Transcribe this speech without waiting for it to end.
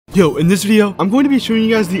Yo, in this video, I'm going to be showing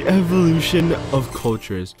you guys the evolution of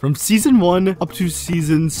cultures from season 1 up to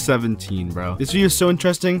season 17, bro. This video is so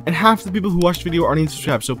interesting, and half the people who watched the video aren't even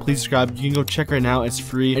subscribed, so please subscribe. You can go check right now, it's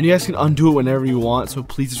free, and you guys can undo it whenever you want, so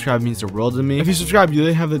please subscribe, it means the world to me. If you subscribe, you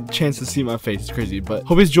really have the chance to see my face, it's crazy, but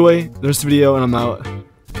hope you enjoy the rest of the video, and I'm out.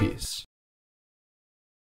 Peace.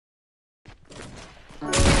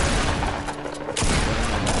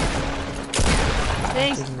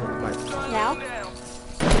 Thanks. Now?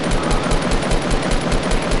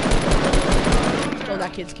 Stole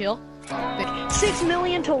that kid's kill. 6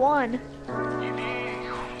 million to 1.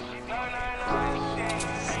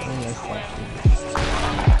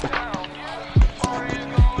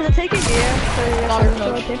 Can I take a gear for your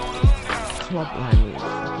Come up behind me.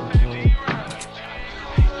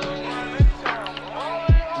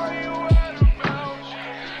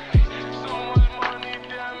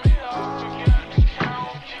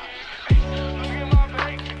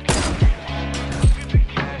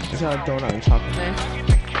 He's got a donut and chocolate. Okay.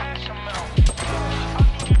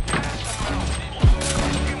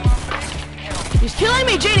 He's killing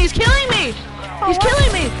me, Jane! He's killing me! He's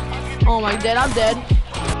killing me! Oh my god, I'm dead.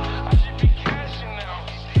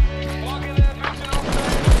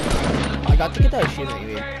 I got to get that shit that you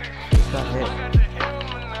made. It's not hit.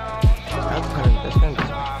 That's kind of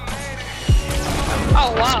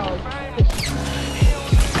Oh wow.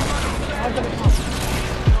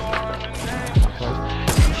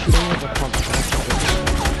 shooting with a pump.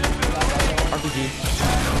 RPG.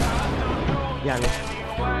 Yeah, I mean.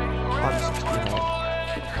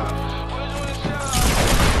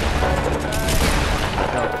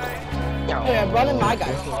 Oh, yeah, run in my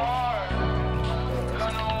guys.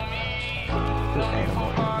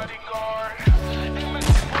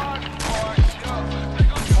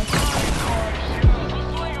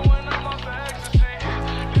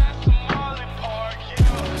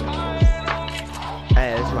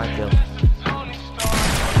 Hey, this is my kill.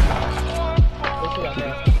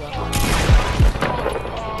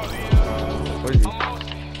 Where is he?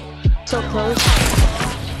 So close.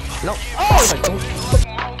 No. Oh!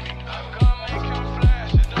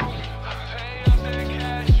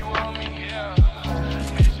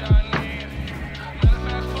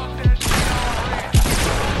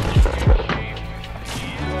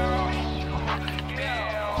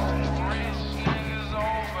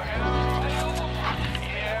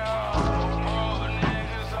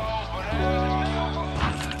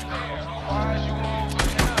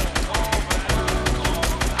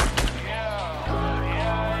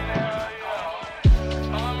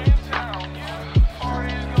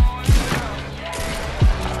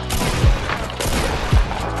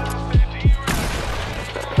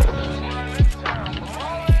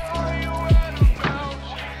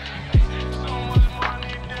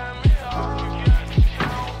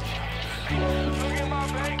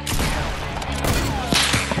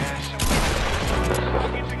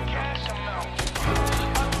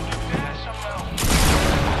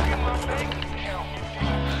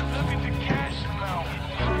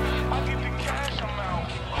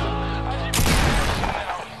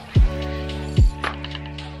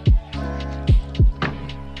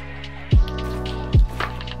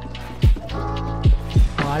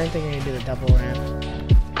 I didn't think I could do the double ramp.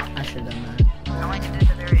 I should have done that. I only did it at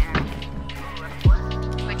the very end.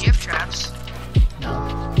 Wait, do you have traps? No.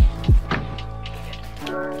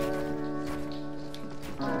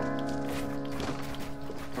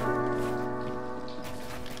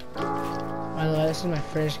 By the way, this is my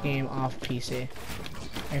first game off PC.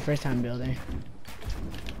 My first time building.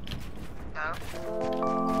 No.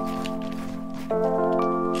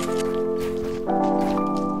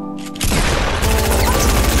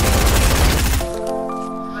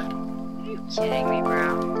 Kidding me,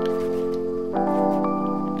 bro.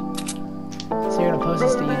 So you're gonna post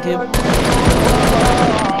this to YouTube?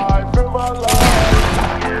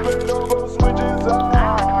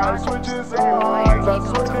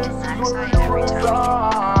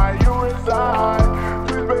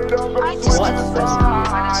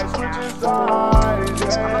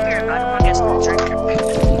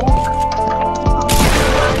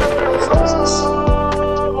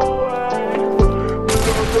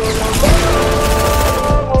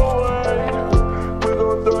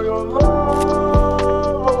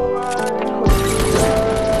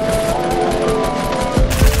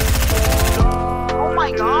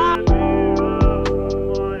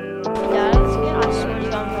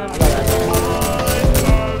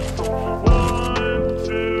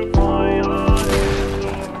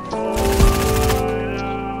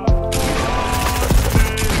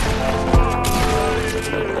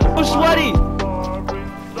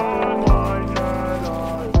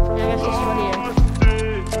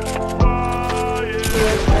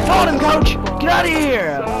 told him, coach! Get out of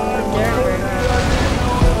here!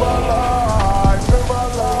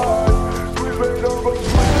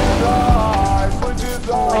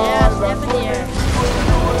 Yeah, step in here.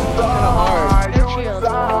 Kinda hard. No shield.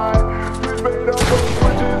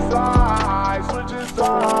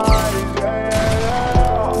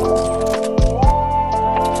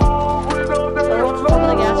 Everyone's going to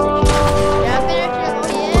the gas station. Gas station, oh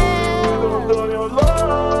yeah!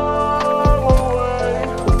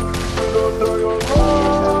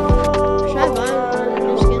 Should I buy a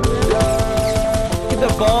new skin now? Get the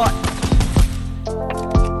ball.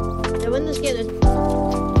 Yeah, win this game.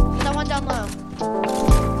 That one down low.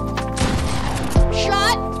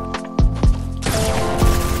 Shot!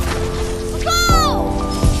 Let's go!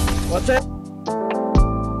 What's it?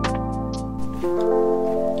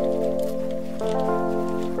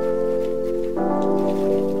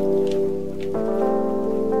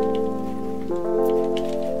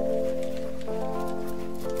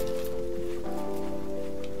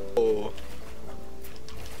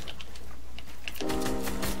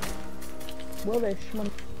 Well,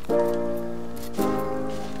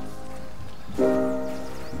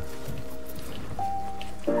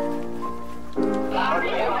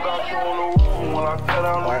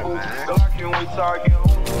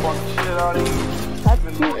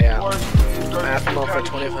 Yeah. I asked him for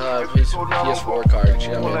 25 his PS4 card and she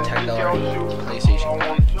got me a $10 PlayStation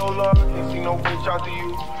card.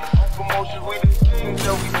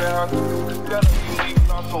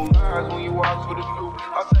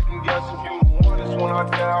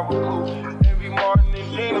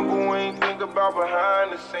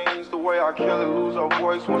 Behind the scenes, the way I kill it, lose our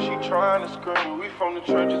voice when she trying to scream. We from the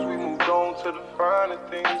trenches, we moved on to the finer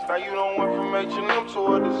things. Now you don't went from H&M to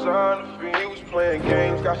a designer fiend. He was playing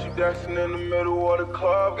games, got you dancing in the middle of the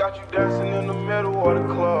club. Got you dancing in the middle of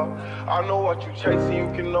the club. I know what you chasing,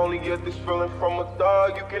 you can only get this feeling from a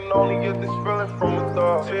thug. You can only get this feeling from a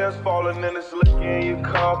thug. Tears falling and it's licking in your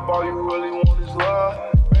cup. All you really want is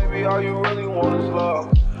love. Baby, all you really want is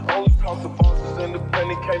love. Only talk to bosses,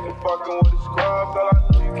 independent, can't be fucking with a scrub. Girl, I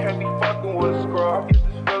know you can't be fucking with a scrub. I get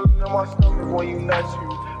this feeling in my stomach when you next to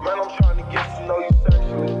me. Man, I'm trying to get to know you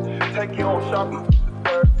sexually. Take you on shopping for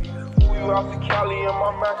therapy. Move you out to Cali and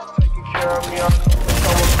my match is taking care of me. I know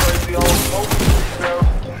someone crazy, I don't know you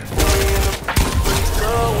therapy. Really in the beat, pretty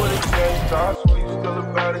girl with a gangster. I swear you still the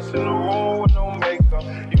baddest in the room with no makeup.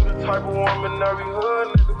 You the type of woman every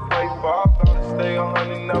hood nigga play for. I gotta stay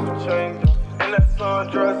 100, never change up. In that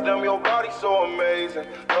sundress, damn, your body so amazing.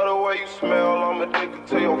 Love the way you smell, I'm addicted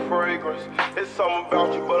to your fragrance. It's something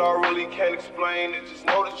about you, but I really can't explain it. Just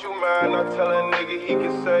know that you mine, I tell that nigga he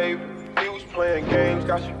can save it. He was playing games,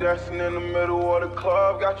 got you dancing in the middle of the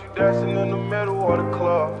club. Got you dancing in the middle of the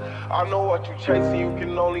club. I know what you chasing, you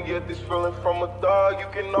can only get this feeling from a thug. You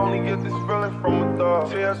can only get this feeling from a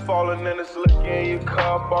thug. Tears falling and it's licking in your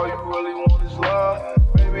cup. All you really want is love.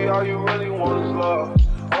 Baby, all you really want is love.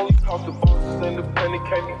 Only talk to bosses, independent,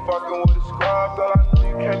 can't be fucking with a scrub. Girl, I know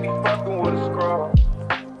you can't be fucking with a scrub.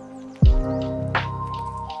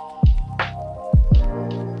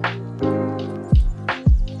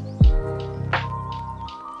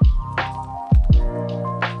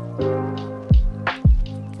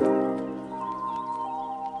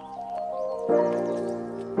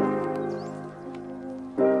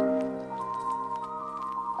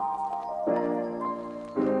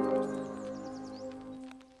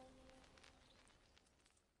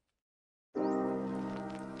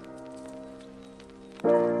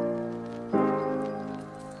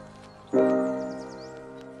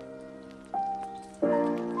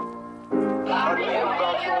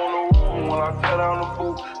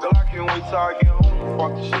 Till I get home,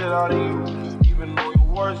 fuck the shit out of you. Even though your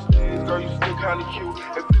worst days, girl, you still kinda cute.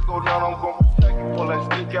 If it go down, I'm gon' protect you, pull that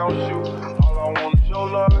stick out and shoot. All I want is your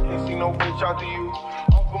love, can't see no bitch out to you.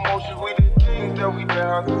 Off emotions, we did things that we didn't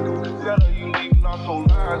have to do. Better you leave, not so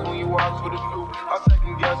lies when you ask for the truth. I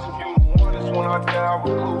second guess if you the one, that's when I dare have a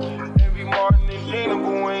clue. Envy Martin and Gina,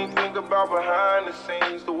 but we ain't think about behind the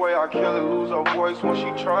scenes. The way I kill it, lose our voice when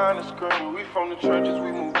she trying to scream. We from the trenches,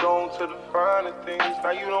 we moved on to the finer things.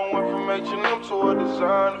 Now you don't went from H&M to a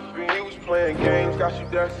designer fiend. He was playing games, got you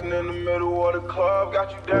dancing in the middle of the club.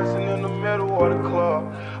 Got you dancing in the middle of the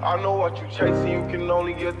club. I know what you chasing, you can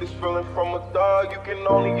only get this feeling from a thug. You can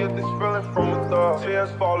only get this feeling from a thug.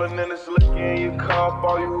 Tears falling and it's licking in your cup.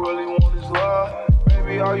 All you really want is love.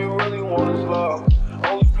 Baby, all you really want is love.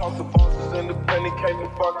 Only talk to bosses, independent, can't be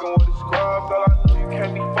fucking with a scrub. Girl, I know you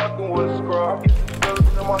can't be fucking with a scrub. I get this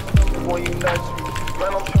feeling in my stomach when you next to me.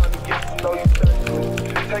 Man, I'm trying to get to know you sexually.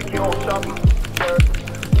 Take you on shopping for therapy.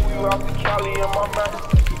 Move you out to Cali and my match is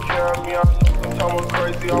taking care of me. I know Time was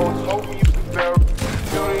crazy, I was hoping you could bear it.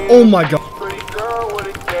 Oh my god. Pretty girl with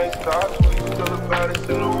a gangsta, I swear you still the baddest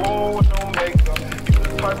in the room with no makeup. You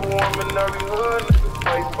the type of woman every hood niggas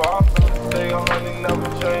pay for. I found to stay 100, never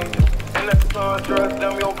changes. And that sundress,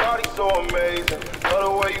 damn, your body so amazing. Love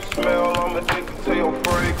the way you smell, I'm addicted to your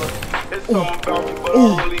fragrance. It's something about you, but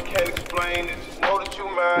I really can't explain it. Just know that you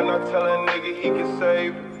mad, not tell a nigga he can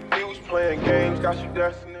save it. He was playing games, got you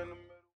dancing.